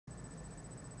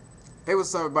Hey,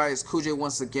 what's up, everybody? It's Cool J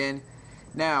once again.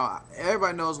 Now,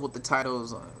 everybody knows what the title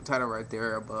right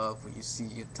there above when you see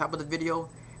the top of the video,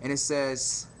 and it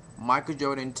says Michael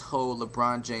Jordan told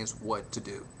LeBron James what to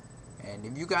do. And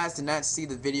if you guys did not see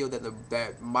the video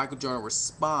that Michael Jordan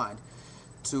respond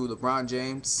to LeBron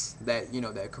James, that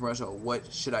commercial,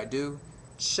 what should I do?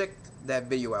 Check that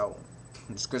video out in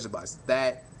the description box.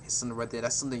 That is something right there.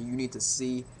 That's something you need to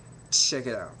see. Check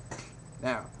it out.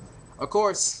 Now, of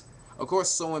course,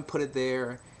 someone put it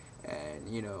there,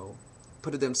 and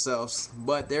put it themselves.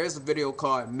 But there is a video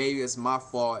called "Maybe It's My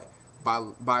Fault"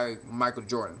 by Michael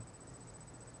Jordan.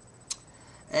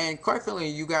 And quite frankly,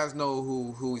 you guys know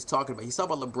who he's talking about. He's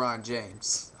talking about LeBron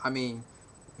James. I mean,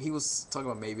 he was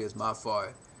talking about maybe it's my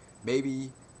fault.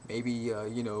 Maybe, maybe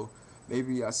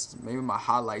maybe my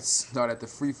highlights start at the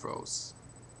free throws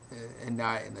and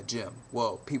not in the gym.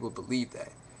 Well, people believe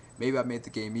that. Maybe I made the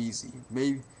game easy.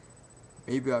 Maybe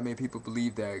I made people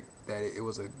believe that it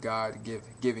was a God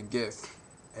given gift,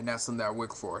 and that's something I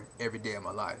work for every day of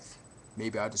my life.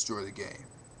 Maybe I destroy the game,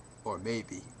 or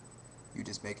maybe you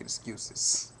just making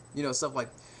excuses. Stuff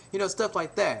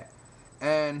like that.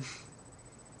 And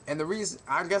the reason,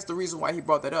 I guess the reason why he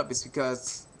brought that up is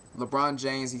because LeBron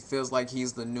James, he feels like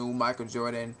he's the new Michael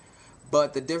Jordan.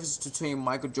 But the difference between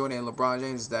Michael Jordan and LeBron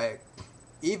James is that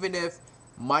even if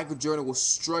Michael Jordan was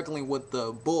struggling with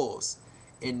the Bulls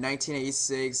in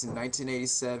 1986 and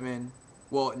 1987,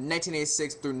 well,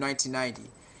 1986 through 1990,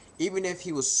 even if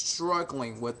he was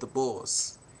struggling with the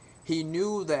Bulls, he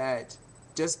knew that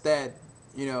just that,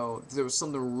 there was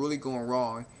something really going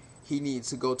wrong. He needed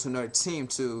to go to another team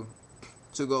to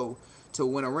go to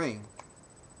win a ring.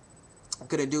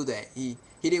 Couldn't do that. He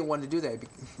didn't want to do that,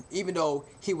 even though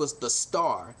he was the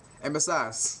star. And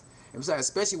besides,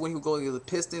 especially when he would go to the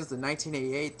Pistons, the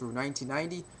 1988 through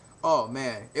 1990. Oh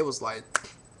man, it was like,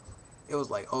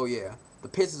 oh yeah, the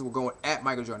Pistons were going at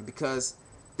Michael Jordan because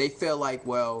they felt like,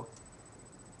 well,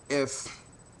 if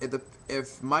if the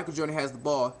if Michael Jordan has the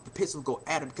ball, the Pistons will go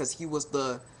at him because he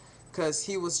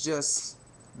was just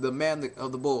the man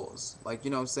of the Bulls. Like, you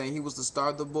know what I'm saying? He was the star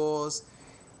of the Bulls.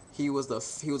 He was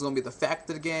gonna be the fact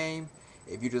of the game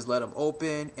if you just let him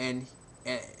open, and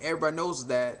everybody knows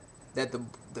that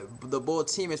the Bull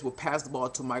teammates will pass the ball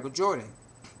to Michael Jordan,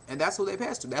 and that's who they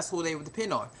pass to. That's who they would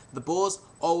depend on. The Bulls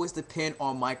always depend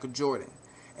on Michael Jordan,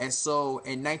 and so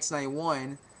in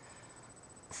 1991,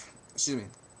 excuse me,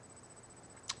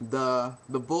 the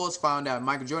Bulls found out,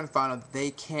 Michael Jordan found out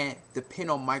they can't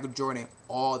depend on Michael Jordan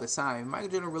all the time. Michael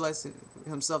Jordan realized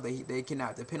himself that they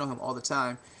cannot depend on him all the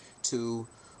time to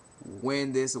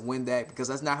win this and win that, because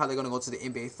that's not how they're going to go to the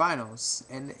NBA Finals.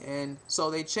 And so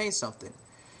they changed something.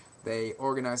 They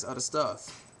organized other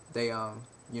stuff. They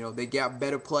got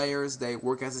better players. They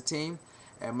work as a team,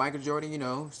 and Michael Jordan,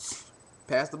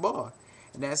 passed the ball,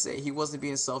 and that's it. He wasn't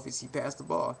being selfish. He passed the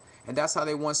ball, and that's how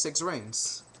they won 6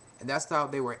 rings, and that's how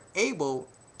they were able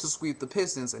to sweep the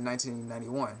Pistons in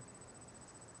 1991.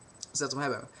 So that's what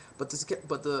happened. But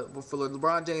for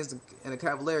LeBron James and the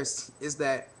Cavaliers is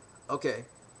that okay?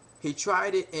 He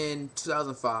tried it in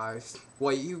 2005.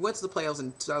 Well, he went to the playoffs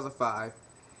in 2005.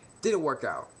 Didn't work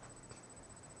out.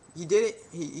 He did it.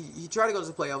 He tried to go to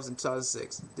the playoffs in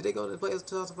 2006. Did they go to the playoffs in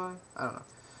 2005? I don't know.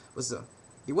 But still,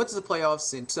 he went to the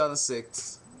playoffs in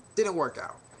 2006. Didn't work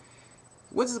out.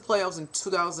 Went to the playoffs in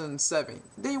 2007.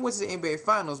 Then he went to the NBA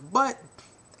Finals, but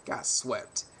got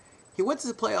swept. He went to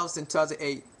the playoffs in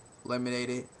 2008.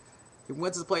 Eliminated. He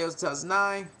went to the playoffs in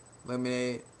 2009.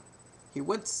 Eliminated. He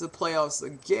went to the playoffs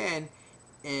again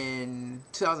in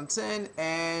 2010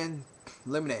 and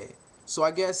eliminated. So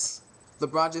I guess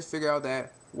LeBron just figured out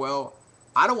that, well,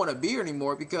 I don't want to be here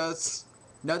anymore because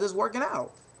nothing's working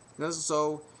out.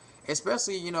 So,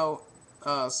 especially,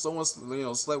 someone,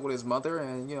 slept with his mother,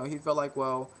 and, he felt like,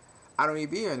 well, I don't need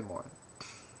to be here anymore.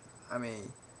 I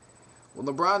mean, when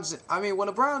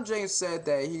LeBron James said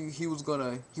that he was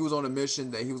on a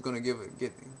mission, that he was gonna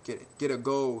get a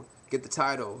gold, get the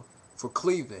title for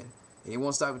Cleveland, and he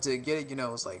won't stop until he get it.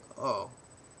 It's like, oh,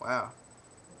 wow.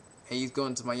 And he's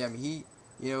going to Miami Heat.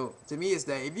 To me, it's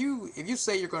that if you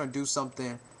say you're gonna do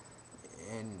something,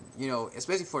 and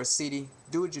especially for a city,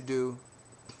 do what you do.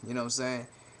 You know what I'm saying?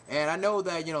 And I know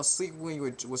that sleeping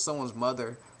with someone's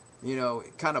mother,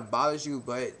 it kind of bothers you,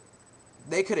 but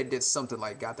they could have did something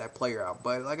like got that player out.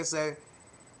 But like I said,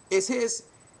 it's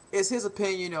his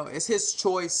opinion. It's his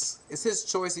choice. It's his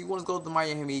choice. He wants to go to the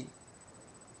Miami Heat.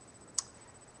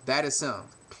 That is him.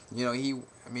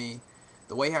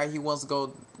 The way how he wants to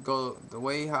go, the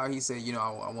way how he said,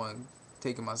 I want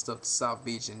taking my stuff to South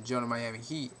Beach and join the Miami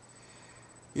Heat.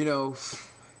 You know,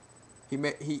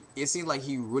 it seems like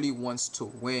he really wants to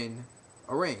win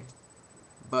a ring.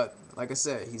 But like I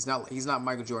said, he's not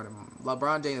Michael Jordan.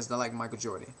 LeBron James is not like Michael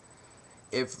Jordan.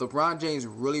 If LeBron James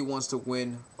really wants to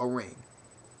win a ring,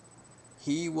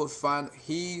 he will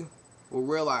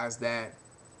realize that,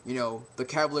 the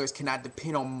Cavaliers cannot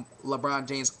depend on LeBron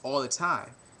James all the time.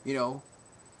 You know,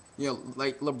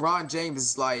 like LeBron James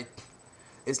is like,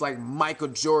 it's like Michael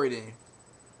Jordan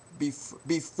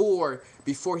before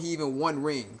he even won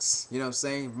rings. You know what I'm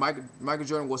saying? Michael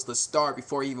Jordan was the star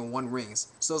before he even won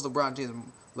rings. So is LeBron James.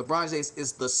 LeBron James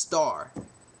is the star,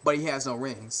 but he has no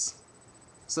rings.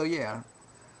 So yeah.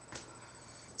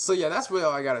 So yeah, that's really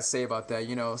all I gotta say about that.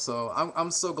 So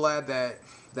I'm so glad that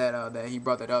he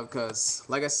brought that up, because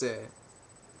like I said,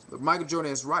 Michael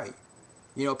Jordan is right.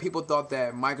 People thought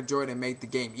that Michael Jordan made the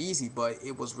game easy, but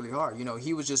it was really hard.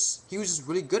 He was just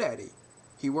really good at it.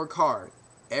 He worked hard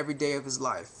every day of his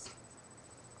life.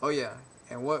 Oh yeah,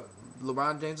 and what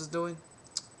LeBron James is doing?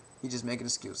 He's just making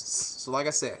excuses. So like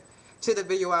I said, check the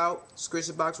video out.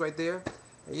 Description box right there.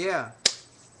 Yeah.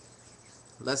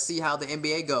 Let's see how the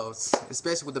NBA goes,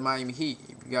 especially with the Miami Heat.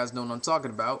 If you guys know what I'm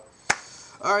talking about.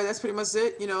 Alright, that's pretty much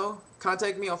it.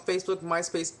 Contact me on Facebook,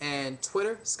 MySpace, and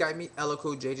Twitter. Skype me,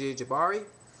 LOCOJJ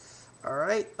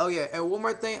Alright. Oh yeah, and one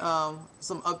more thing,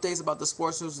 some updates about the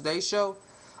Sports News Today show.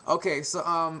 Okay, so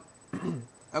I'm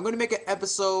gonna make an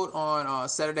episode on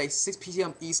Saturday 6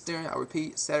 p.m. Eastern. I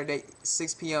repeat, Saturday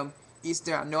 6 p.m.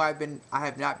 Eastern. I know I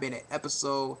have not been an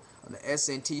episode on the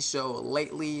SNT show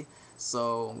lately,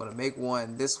 so I'm gonna make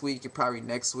one this week and probably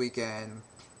next week, and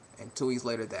 2 weeks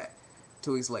later that.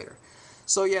 2 weeks later.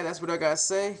 So yeah, that's what I gotta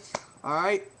say.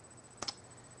 Alright.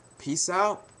 Peace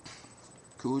out.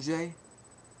 Cool J.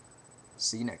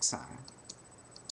 See you next time.